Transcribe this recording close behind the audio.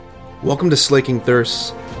Welcome to Slaking Thirsts,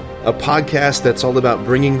 a podcast that's all about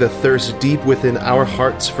bringing the thirst deep within our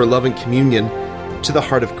hearts for love and communion to the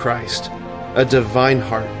heart of Christ, a divine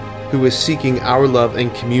heart who is seeking our love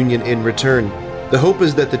and communion in return. The hope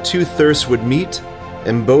is that the two thirsts would meet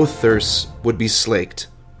and both thirsts would be slaked.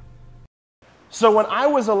 So when I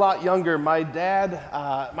was a lot younger, my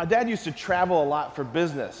dad used to travel a lot for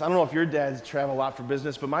business. I don't know if your dads travel a lot for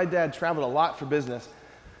business, but my dad traveled a lot for business.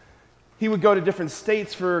 He would go to different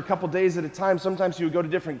states for a couple days at a time. Sometimes he would go to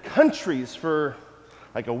different countries for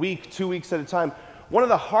like a week, 2 weeks at a time. One of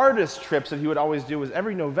the hardest trips that he would always do was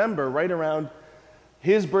every November, right around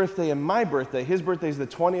his birthday and my birthday. His birthday is the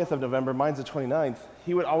 20th of November, mine's the 29th.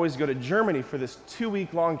 He would always go to Germany for this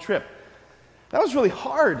 2-week-long trip. That was really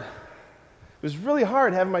hard. It was really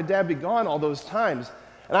hard having my dad be gone all those times.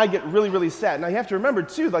 And I get really, really sad. Now you have to remember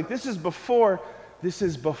too, like this is before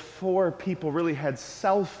people really had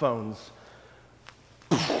cell phones.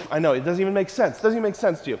 I know, it doesn't even make sense. It doesn't even make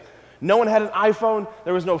sense to you. No one had an iPhone,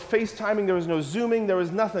 there was no FaceTiming, there was no Zooming, there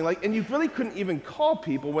was nothing. And you really couldn't even call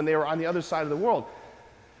people when they were on the other side of the world.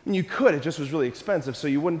 And you could, it just was really expensive, so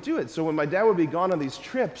you wouldn't do it. So when my dad would be gone on these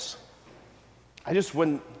trips, I just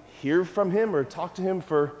wouldn't hear from him or talk to him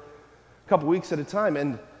for a couple weeks at a time.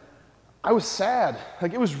 And I was sad.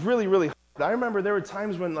 It was really, really hard. I remember there were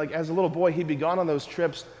times when, as a little boy, he'd be gone on those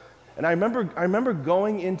trips, and I remember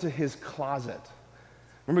going into his closet.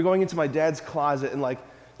 I remember going into my dad's closet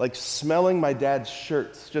and smelling my dad's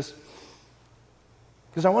shirts, just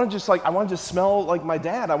because I wanted to smell like my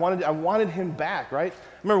dad. I wanted him back, right? I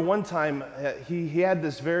remember one time he had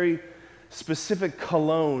this very specific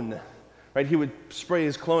cologne, right? He would spray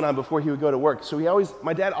his cologne on before he would go to work. So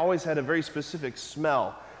my dad always had a very specific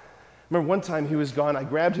smell. I remember one time he was gone, I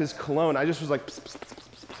grabbed his cologne, I just was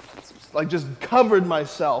just covered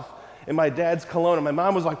myself in my dad's cologne, and my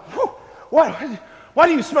mom was like, why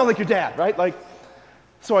do you smell like your dad, right?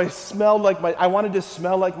 So I wanted to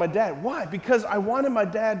smell like my dad. Why? Because I wanted my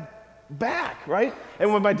dad back, right?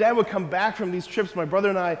 And when my dad would come back from these trips, my brother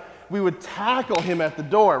and I, we would tackle him at the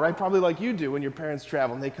door, right? Probably like you do when your parents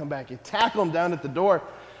travel and they come back. You tackle him down at the door.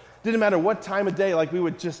 Didn't matter what time of day, we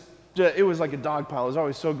would it was like a dog pile. It was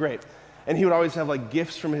always so great. And he would always have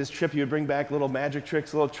gifts from his trip. He would bring back little magic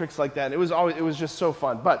tricks, little tricks like that. And it was just so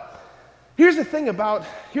fun. But here's the thing about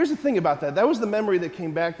that. That was the memory that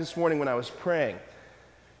came back this morning when I was praying.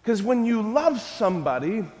 Because when you love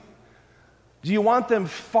somebody, do you want them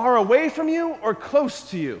far away from you or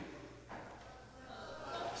close to you?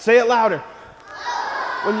 Say it louder.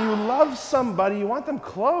 When you love somebody, you want them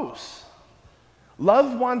close.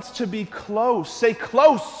 Love wants to be close. Say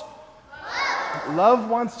close. Love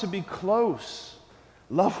wants to be close.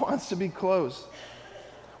 Love wants to be close.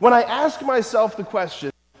 When I ask myself the question,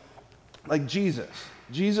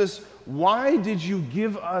 Jesus, why did you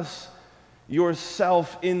give us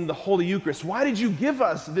yourself in the Holy Eucharist? Why did you give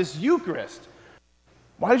us this Eucharist?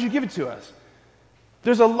 Why did you give it to us?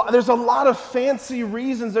 There's a lot of fancy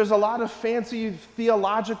reasons. There's a lot of fancy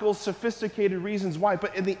theological, sophisticated reasons why.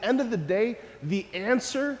 But at the end of the day, the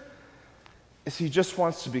answer is he just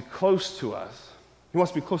wants to be close to us. He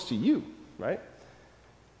wants to be close to you, right?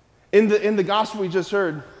 In the gospel we just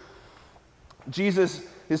heard, Jesus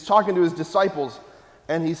is talking to his disciples,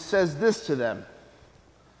 and he says this to them.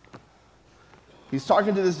 He's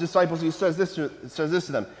talking to his disciples, he says this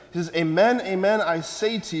to them. He says, "Amen, amen, I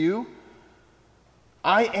say to you,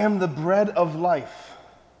 I am the bread of life.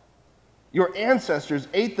 Your ancestors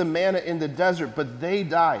ate the manna in the desert, but they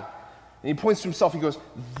died." And he points to himself, he goes,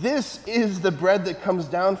 "This is the bread that comes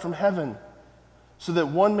down from heaven, so that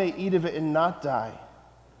one may eat of it and not die.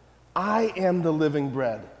 I am the living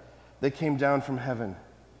bread that came down from heaven.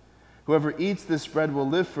 Whoever eats this bread will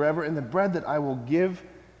live forever, and the bread that I will give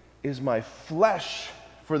is my flesh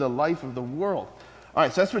for the life of the world." All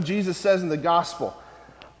right, so that's what Jesus says in the gospel.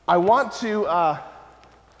 I want to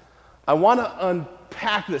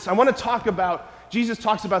unpack this. I want to talk about, Jesus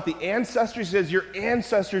talks about the ancestors. He says, your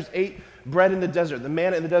ancestors ate bread in the desert, the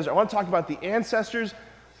manna in the desert. I want to talk about the ancestors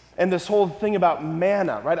and this whole thing about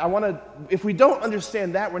manna, right? If we don't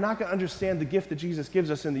understand that, we're not going to understand the gift that Jesus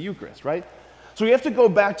gives us in the Eucharist, right? So we have to go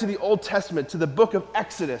back to the Old Testament, to the book of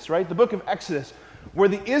Exodus, right? The book of Exodus, where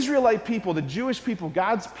the Israelite people, the Jewish people,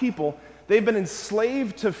 God's people, they've been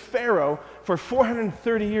enslaved to Pharaoh for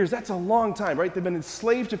 430 years. That's a long time, right? They've been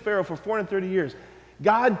enslaved to Pharaoh for 430 years.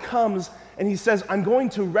 God comes and he says, I'm going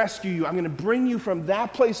to rescue you. I'm going to bring you from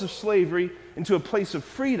that place of slavery into a place of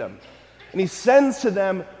freedom. And he sends to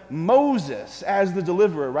them Moses as the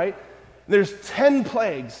deliverer, right? There's 10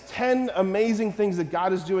 plagues, 10 amazing things that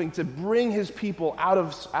God is doing to bring his people out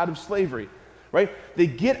of slavery, right? They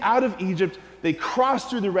get out of Egypt. they cross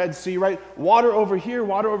through the Red Sea, right? Water over here,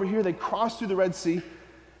 they cross through the Red Sea,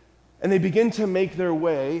 and they begin to make their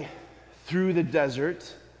way through the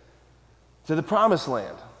desert to the Promised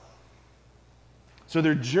Land. So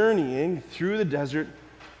they're journeying through the desert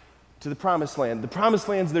to the Promised Land. The Promised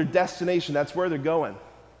Land's their destination. That's where they're going.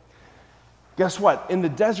 Guess what? In the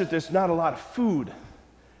desert, there's not a lot of food,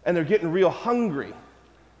 and they're getting real hungry,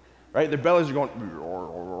 right? Their bellies are going,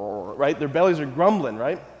 right? Their bellies are grumbling,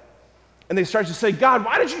 right? And they start to say, God,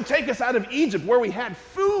 why did you take us out of Egypt where we had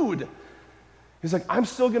food? He's like, I'm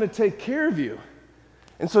still going to take care of you.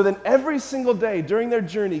 And so then every single day during their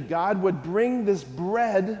journey, God would bring this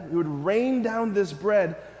bread, he would rain down this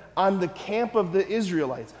bread on the camp of the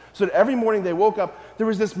Israelites. So that every morning they woke up, there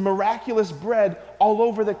was this miraculous bread all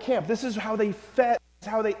over the camp. This is how they fed, this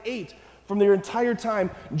is how they ate from their entire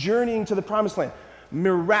time journeying to the Promised Land.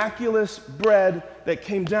 Miraculous bread that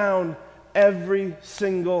came down every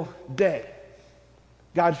single day.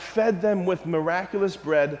 God fed them with miraculous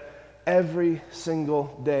bread every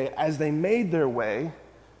single day as they made their way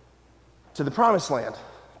to the Promised Land,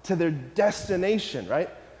 to their destination, right?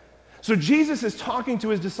 So Jesus is talking to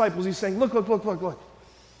his disciples. He's saying, look.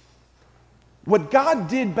 What God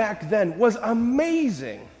did back then was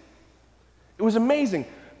amazing. It was amazing,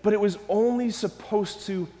 but it was only supposed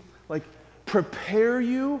to, prepare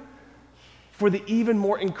you for the even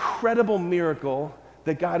more incredible miracle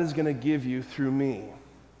that God is going to give you through me.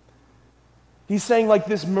 He's saying,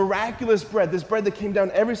 this miraculous bread, this bread that came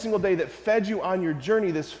down every single day that fed you on your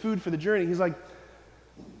journey, this food for the journey, he's like,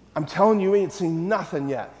 I'm telling you, you ain't seen nothing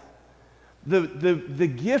yet.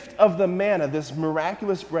 The gift of the manna, this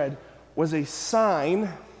miraculous bread, was a sign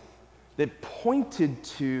that pointed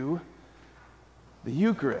to the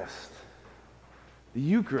Eucharist. The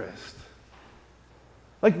Eucharist.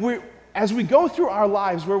 As we go through our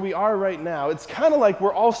lives where we are right now, it's kind of like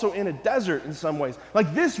we're also in a desert in some ways.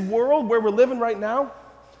 This world where we're living right now,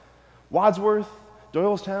 Wadsworth,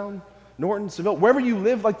 Doylestown, Norton, Seville, wherever you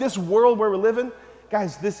live, this world where we're living,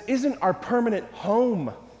 guys, this isn't our permanent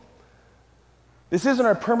home. This isn't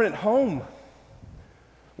our permanent home.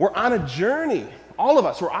 We're on a journey. All of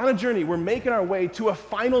us, we're on a journey. We're making our way to a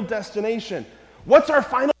final destination. What's our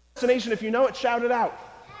final destination? If you know it, shout it out.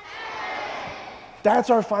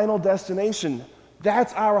 That's our final destination.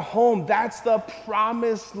 That's our home. That's the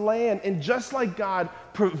Promised Land. And just like God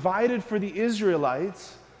provided for the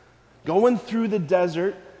Israelites, going through the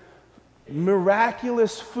desert,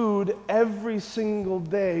 miraculous food every single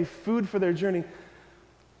day, food for their journey,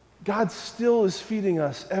 God still is feeding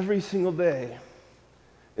us every single day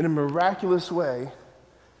in a miraculous way,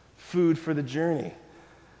 food for the journey.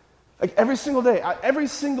 Every single day, every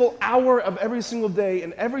single hour of every single day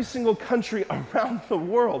in every single country around the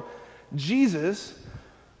world, Jesus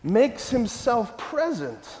makes himself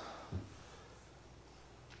present.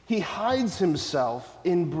 He hides himself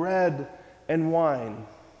in bread and wine.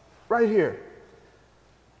 Right here.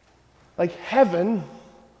 Heaven,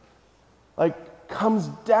 comes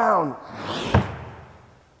down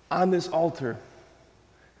on this altar.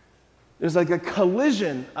 There's a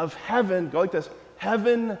collision of heaven, go like this,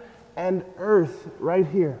 heaven and earth right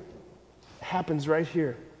here. It happens right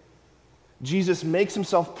here. Jesus makes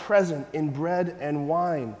himself present in bread and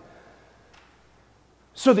wine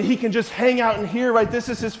so that he can just hang out in here, right? This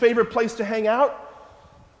is his favorite place to hang out?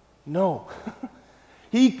 No.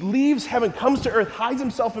 He leaves heaven, comes to earth, hides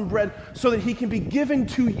himself in bread so that he can be given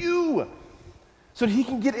to you, so that he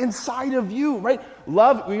can get inside of you, right?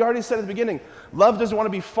 Love, we already said at the beginning, love doesn't want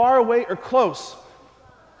to be far away or close.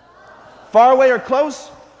 Far away or close?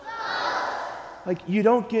 You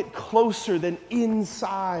don't get closer than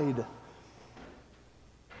inside.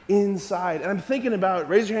 Inside. And I'm thinking about,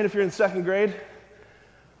 raise your hand if you're in second grade.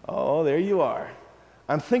 Oh, there you are.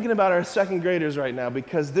 I'm thinking about our second graders right now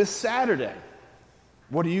because this Saturday,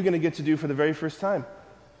 what are you going to get to do for the very first time?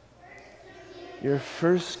 Your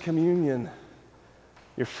first communion.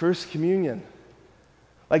 Your first communion.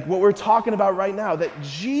 What we're talking about right now, that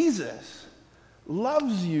Jesus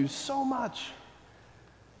loves you so much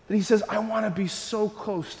that he says, I want to be so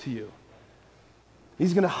close to you.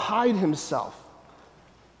 He's going to hide himself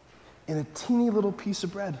in a teeny little piece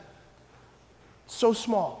of bread. So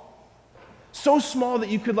small. So small that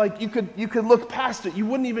you could look past it. You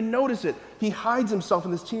wouldn't even notice it. He hides himself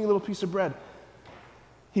in this teeny little piece of bread.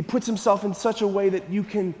 He puts himself in such a way that you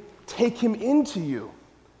can take him into you.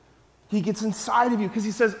 He gets inside of you because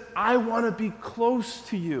he says, I want to be close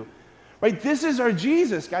to you. Right? This is our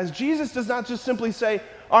Jesus, guys. Jesus does not just simply say,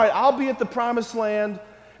 all right, I'll be at the Promised Land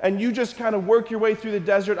and you just kind of work your way through the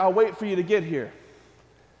desert. I'll wait for you to get here.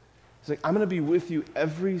 He's like, I'm going to be with you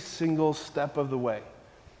every single step of the way.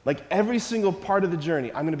 Like every single part of the journey,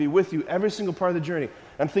 I'm going to be with you every single part of the journey.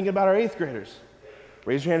 I'm thinking about our 8th graders.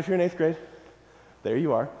 Raise your hand if you're in 8th grade. There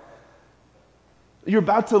you are. You're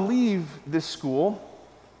about to leave this school.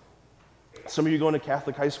 Some of you are going to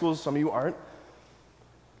Catholic high schools, some of you aren't.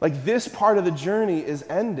 Like this part of the journey is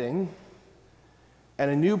ending, and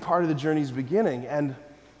a new part of the journey is beginning. And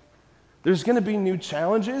there's going to be new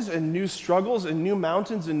challenges and new struggles and new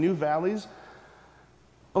mountains and new valleys.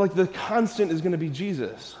 But like the constant is going to be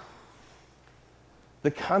Jesus.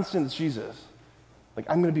 The constant is Jesus. Like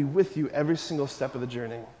I'm going to be with you every single step of the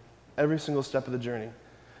journey. Every single step of the journey.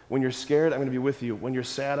 When you're scared, I'm going to be with you. When you're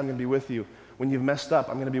sad, I'm going to be with you. When you've messed up,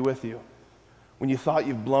 I'm going to be with you. When you thought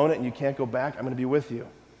you've blown it and you can't go back, I'm going to be with you.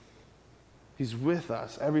 He's with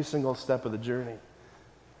us every single step of the journey.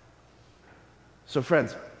 So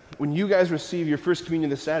friends, when you guys receive your first communion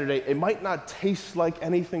this Saturday, it might not taste like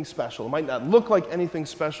anything special. It might not look like anything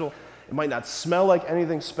special. It might not smell like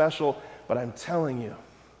anything special, but I'm telling you,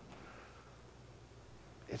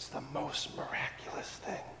 it's the most miraculous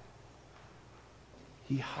thing.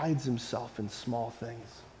 He hides himself in small things,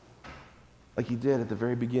 like he did at the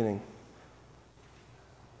very beginning.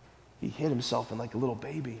 He hid himself in like a little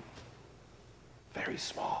baby, very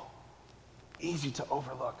small, easy to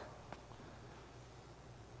overlook.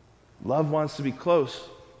 Love wants to be close.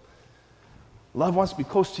 Love wants to be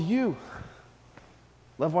close to you.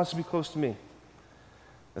 Love wants to be close to me.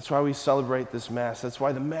 That's why we celebrate this Mass. That's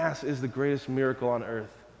why the Mass is the greatest miracle on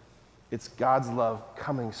earth. It's God's love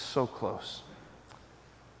coming so close.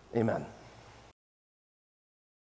 Amen.